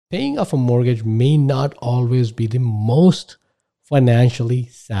paying off a mortgage may not always be the most financially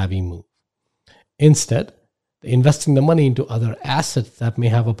savvy move. Instead, investing the money into other assets that may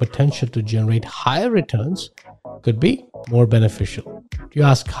have a potential to generate higher returns could be more beneficial. You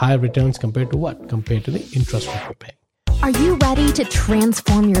ask, higher returns compared to what? Compared to the interest rate you're paying. Are you ready to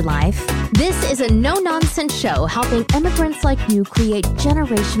transform your life? This is a no-nonsense show helping immigrants like you create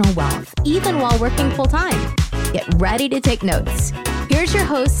generational wealth, even while working full-time. Get ready to take notes. Here's your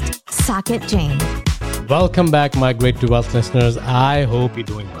host, Saket Jain. Welcome back, my Great to Wealth listeners. I hope you're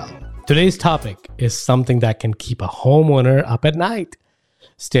doing well. Today's topic is something that can keep a homeowner up at night,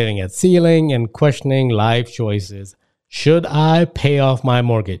 staring at ceiling and questioning life choices. Should I pay off my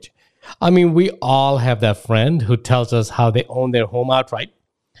mortgage? I mean, we all have that friend who tells us how they own their home outright.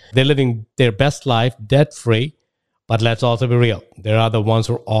 They're living their best life debt-free. But let's also be real. There are the ones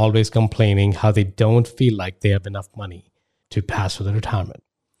who are always complaining how they don't feel like they have enough money to pass for their retirement.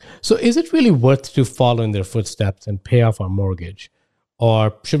 So is it really worth to follow in their footsteps and pay off our mortgage?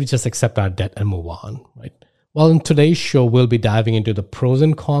 Or should we just accept our debt and move on, right? Well, in today's show, we'll be diving into the pros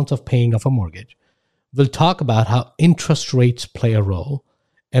and cons of paying off a mortgage. We'll talk about how interest rates play a role,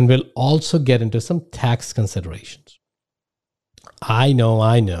 and we'll also get into some tax considerations. I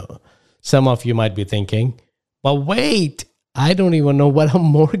know. Some of you might be thinking, but wait, I don't even know what a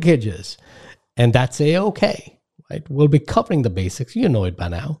mortgage is. And that's A-okay, right? We'll be covering the basics. You know it by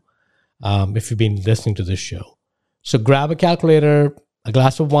now, if you've been listening to this show. So grab a calculator, a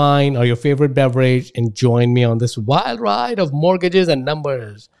glass of wine, or your favorite beverage, and join me on this wild ride of mortgages and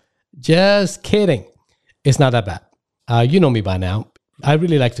numbers. Just kidding. It's not that bad. You know me by now. I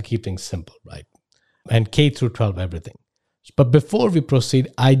really like to keep things simple, right? And K through 12, everything. But before we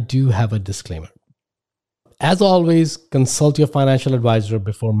proceed, I do have a disclaimer. As always, consult your financial advisor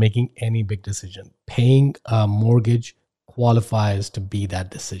before making any big decision. Paying a mortgage qualifies to be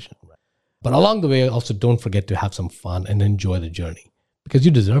that decision. Right? But along the way, also don't forget to have some fun and enjoy the journey because you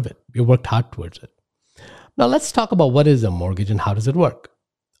deserve it. You worked hard towards it. Now let's talk about what is a mortgage and how does it work.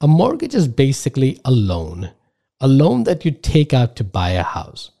 A mortgage is basically a loan that you take out to buy a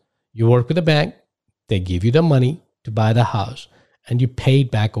house. You work with a bank, they give you the money to buy the house, and you pay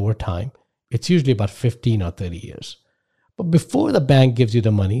it back over time. It's usually about 15 or 30 years. But before the bank gives you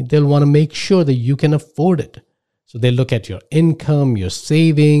the money, they'll want to make sure that you can afford it. So they look at your income, your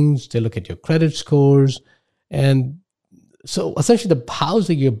savings, they look at your credit scores. And so essentially the house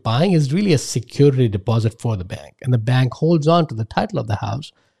that you're buying is really a security deposit for the bank. And the bank holds on to the title of the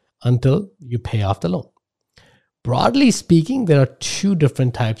house until you pay off the loan. Broadly speaking, there are two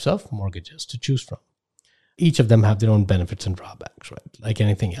different types of mortgages to choose from. Each of them have their own benefits and drawbacks, right? Like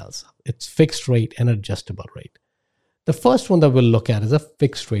anything else. It's fixed rate and adjustable rate. The first one that we'll look at is a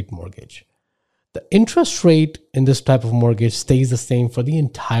fixed rate mortgage. The interest rate in this type of mortgage stays the same for the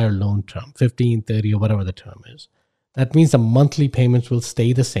entire loan term, 15, 30, or whatever the term is. That means the monthly payments will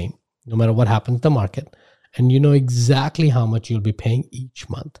stay the same no matter what happens in the market. And you know exactly how much you'll be paying each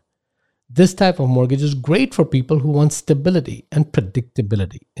month. This type of mortgage is great for people who want stability and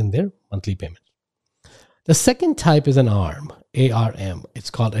predictability in their monthly payments. The second type is an ARM, A-R-M.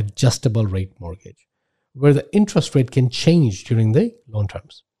 It's called adjustable rate mortgage, where the interest rate can change during the loan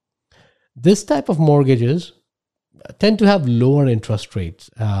terms. This type of mortgages tend to have lower interest rates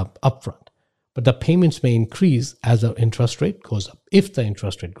upfront, but the payments may increase as the interest rate goes up, if the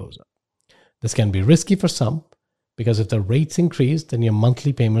interest rate goes up. This can be risky for some, because if the rates increase, then your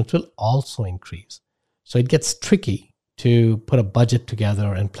monthly payments will also increase. So it gets tricky to put a budget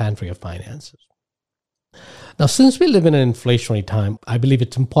together and plan for your finances. Now, since we live in an inflationary time, I believe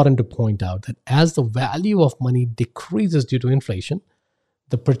it's important to point out that as the value of money decreases due to inflation,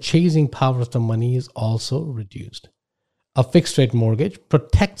 the purchasing power of the money is also reduced. A fixed rate mortgage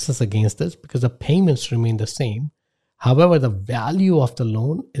protects us against this because the payments remain the same. However, the value of the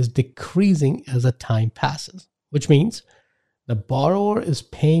loan is decreasing as the time passes, which means the borrower is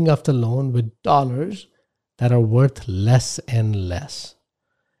paying off the loan with dollars that are worth less and less.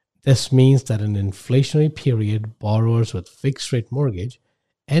 This means that in an inflationary period, borrowers with fixed rate mortgage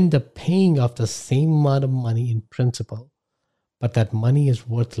end up paying off the same amount of money in principal, but that money is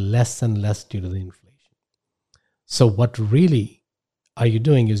worth less and less due to the inflation. So what really are you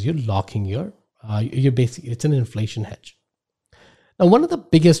doing is you're locking it's an inflation hedge. Now, one of the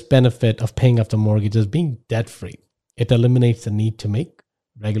biggest benefits of paying off the mortgage is being debt-free. It eliminates the need to make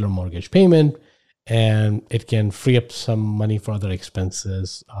regular mortgage payment, and it can free up some money for other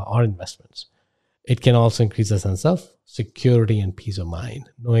expenses or investments. It can also increase a sense of security and peace of mind,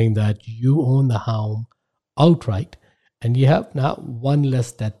 knowing that you own the home outright and you have now one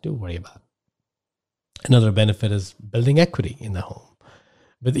less debt to worry about. Another benefit is building equity in the home.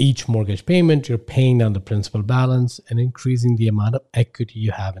 With each mortgage payment, you're paying down the principal balance and increasing the amount of equity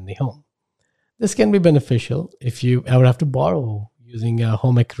you have in the home. This can be beneficial if you ever have to borrow using a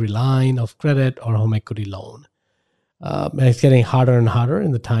home equity line of credit or home equity loan. It's getting harder and harder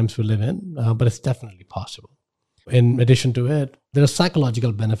in the times we live in, but it's definitely possible. In addition to it, there are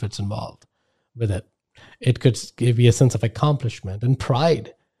psychological benefits involved with it. It could give you a sense of accomplishment and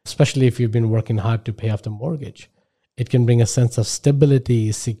pride, especially if you've been working hard to pay off the mortgage. It can bring a sense of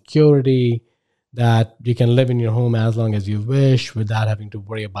stability, security, that you can live in your home as long as you wish without having to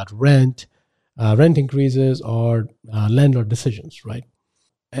worry about rent increases, or landlord decisions, right?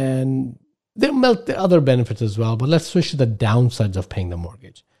 And there are other benefits as well, but let's switch to the downsides of paying the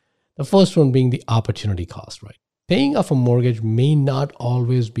mortgage. The first one being the opportunity cost, right? Paying off a mortgage may not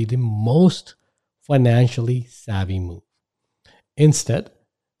always be the most financially savvy move. Instead,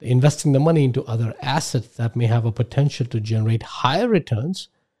 investing the money into other assets that may have a potential to generate higher returns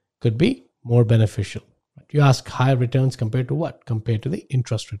could be more beneficial. You ask, higher returns compared to what? Compared to the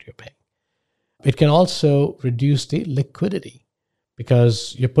interest rate you're paying. It can also reduce the liquidity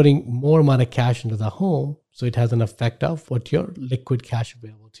because you're putting more amount of cash into the home, so it has an effect of what your liquid cash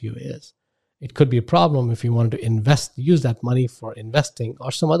available to you is. It could be a problem if you wanted to use that money for investing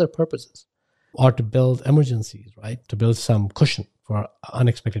or some other purposes, or to build emergencies, right? To build some cushion for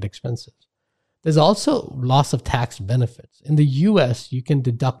unexpected expenses. There's also loss of tax benefits. In the US, you can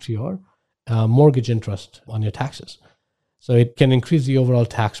deduct your mortgage interest on your taxes. So it can increase the overall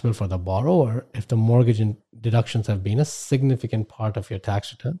tax bill for the borrower if the mortgage deductions have been a significant part of your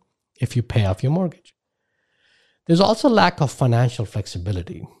tax return if you pay off your mortgage. There's also lack of financial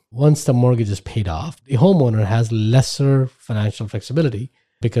flexibility. Once the mortgage is paid off, the homeowner has lesser financial flexibility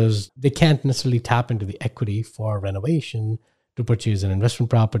because they can't necessarily tap into the equity for renovation to purchase an investment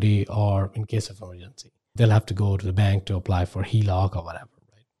property, or in case of emergency, they'll have to go to the bank to apply for HELOC or whatever.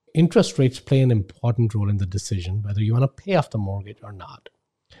 Right? Interest rates play an important role in the decision whether you want to pay off the mortgage or not,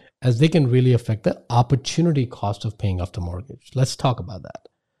 as they can really affect the opportunity cost of paying off the mortgage. Let's talk about that.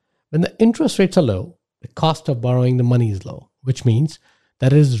 When the interest rates are low, the cost of borrowing the money is low, which means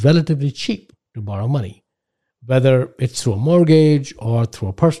that it is relatively cheap to borrow money, whether it's through a mortgage or through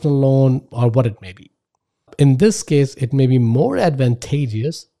a personal loan or what it may be. In this case, it may be more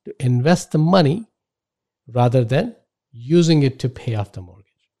advantageous to invest the money rather than using it to pay off the mortgage.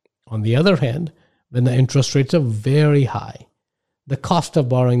 On the other hand, when the interest rates are very high, the cost of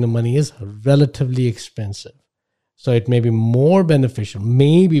borrowing the money is relatively expensive. So it may be more beneficial,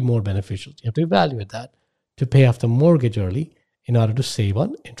 you have to evaluate that, to pay off the mortgage early in order to save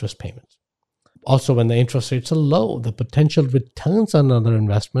on interest payments. Also, when the interest rates are low, the potential returns on other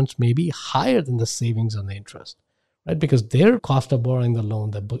investments may be higher than the savings on the interest, right? Because their cost of borrowing the loan,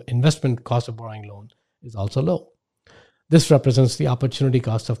 the investment cost of borrowing loan, is also low. This represents the opportunity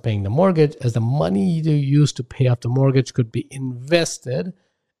cost of paying the mortgage, as the money you use to pay off the mortgage could be invested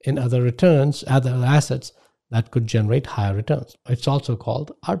in other assets that could generate higher returns. It's also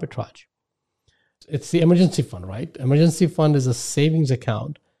called arbitrage. It's the emergency fund, right? Emergency fund is a savings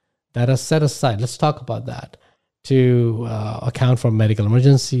account that are set aside, let's talk about that, to account for medical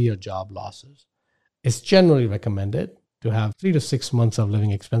emergency or job losses. It's generally recommended to have 3 to 6 months of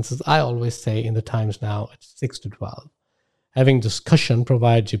living expenses. I always say in the times now, it's 6 to 12. Having this cushion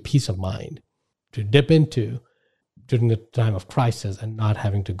provides you peace of mind to dip into during the time of crisis and not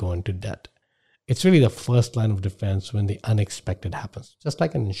having to go into debt. It's really the first line of defense when the unexpected happens, just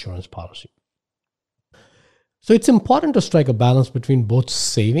like an insurance policy. So it's important to strike a balance between both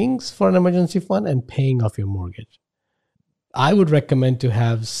savings for an emergency fund and paying off your mortgage. I would recommend to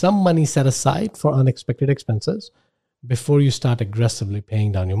have some money set aside for unexpected expenses before you start aggressively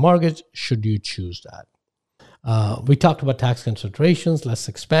paying down your mortgage, should you choose that. We talked about tax considerations. Let's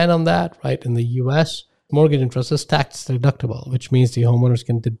expand on that, right? In the US, mortgage interest is tax deductible, which means the homeowners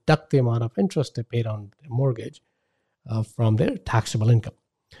can deduct the amount of interest they paid on their mortgage from their taxable income.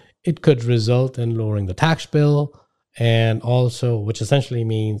 It could result in lowering the tax bill, and also, which essentially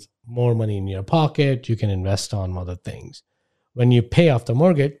means more money in your pocket, you can invest on other things. When you pay off the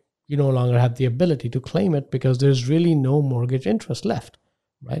mortgage, you no longer have the ability to claim it because there's really no mortgage interest left,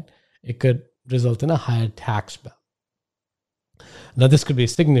 right? It could result in a higher tax bill. Now, this could be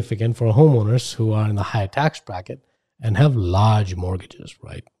significant for homeowners who are in the higher tax bracket and have large mortgages,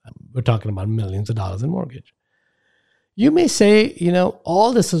 right? We're talking about millions of dollars in mortgage. You may say,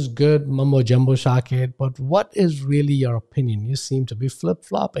 all this is good, mumbo jumbo, Shakir, but what is really your opinion? You seem to be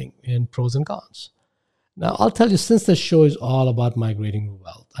flip-flopping in pros and cons. Now, I'll tell you, since the show is all about migrating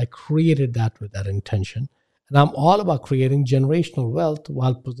wealth, I created that with that intention. And I'm all about creating generational wealth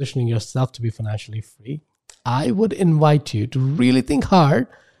while positioning yourself to be financially free I would invite you to really think hard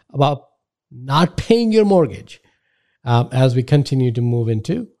about not paying your mortgage as we continue to move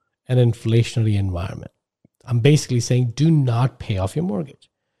into an inflationary environment. I'm basically saying do not pay off your mortgage.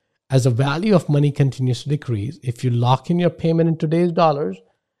 As the value of money continues to decrease, if you lock in your payment in today's dollars,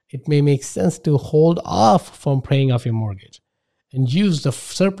 it may make sense to hold off from paying off your mortgage and use the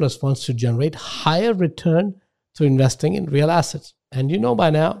surplus funds to generate higher return through investing in real assets. And you know by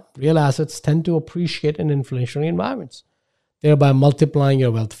now, real assets tend to appreciate in inflationary environments, thereby multiplying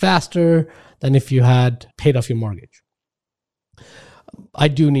your wealth faster than if you had paid off your mortgage. I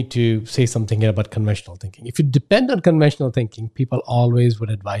do need to say something here about conventional thinking. If you depend on conventional thinking, people always would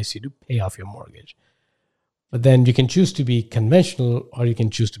advise you to pay off your mortgage. But then you can choose to be conventional or you can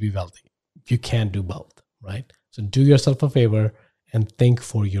choose to be wealthy. You can't do both, right? So do yourself a favor and think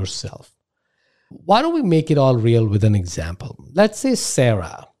for yourself. Why don't we make it all real with an example? Let's say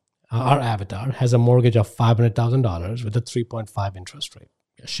Sarah, our avatar, has a mortgage of $500,000 with a 3.5 interest rate.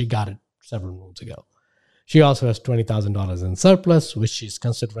 She got it several months ago. She also has $20,000 in surplus, which she's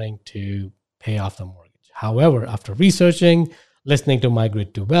considering to pay off the mortgage. However, after researching, listening to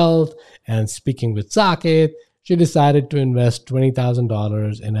Migrate to Wealth, and speaking with Saket, she decided to invest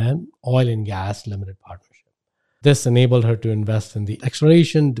 $20,000 in an oil and gas limited partnership. This enabled her to invest in the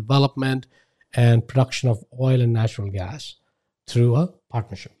exploration, development, and production of oil and natural gas through a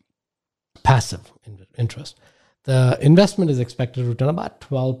partnership, passive interest. The investment is expected to return about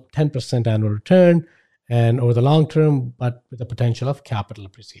 10% annual return, and over the long term, but with the potential of capital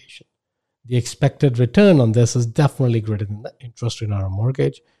appreciation. The expected return on this is definitely greater than the interest rate on our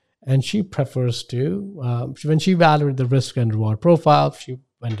mortgage, and she prefers to, when she evaluated the risk and reward profile, she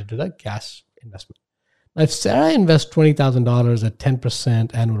went into the gas investment. Now, if Sarah invests $20,000 at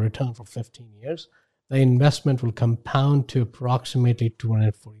 10% annual return for 15 years, the investment will compound to approximately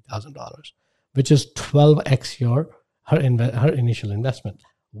 $240,000, which is 12x her initial investment.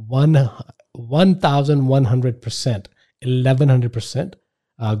 1,100%,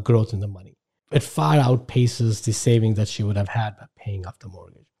 1,100% growth in the money. It far outpaces the savings that she would have had by paying off the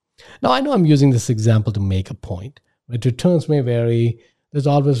mortgage. Now, I know I'm using this example to make a point, but returns may vary. There's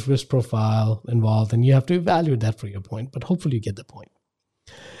always risk profile involved, and you have to evaluate that for your point, but hopefully you get the point.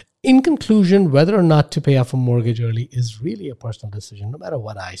 In conclusion, whether or not to pay off a mortgage early is really a personal decision, no matter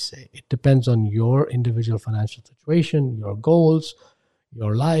what I say. It depends on your individual financial situation, your goals,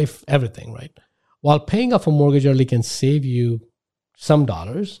 your life, everything, right? While paying off a mortgage early can save you some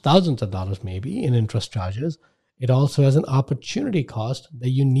dollars, thousands of dollars maybe, in interest charges, it also has an opportunity cost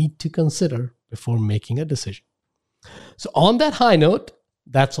that you need to consider before making a decision. So on that high note,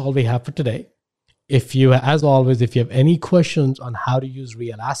 that's all we have for today. If you, as always, if you have any questions on how to use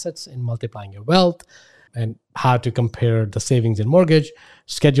real assets in multiplying your wealth and how to compare the savings and mortgage,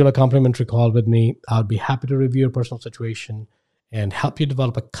 schedule a complimentary call with me. I'll be happy to review your personal situation and help you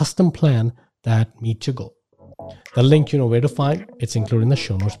develop a custom plan that meets your goal. The link you know where to find. It's included in the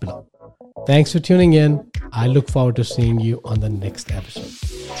show notes below. Thanks for tuning in. I look forward to seeing you on the next episode.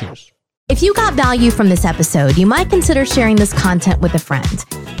 Cheers. If you got value from this episode, you might consider sharing this content with a friend.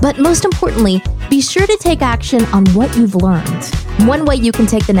 But most importantly, be sure to take action on what you've learned. One way you can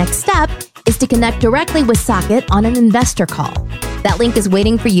take the next step is to connect directly with Saket on an investor call. That link is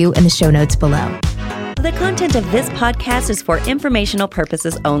waiting for you in the show notes below. The content of this podcast is for informational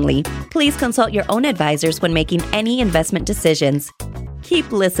purposes only. Please consult your own advisors when making any investment decisions.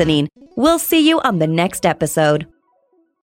 Keep listening. We'll see you on the next episode.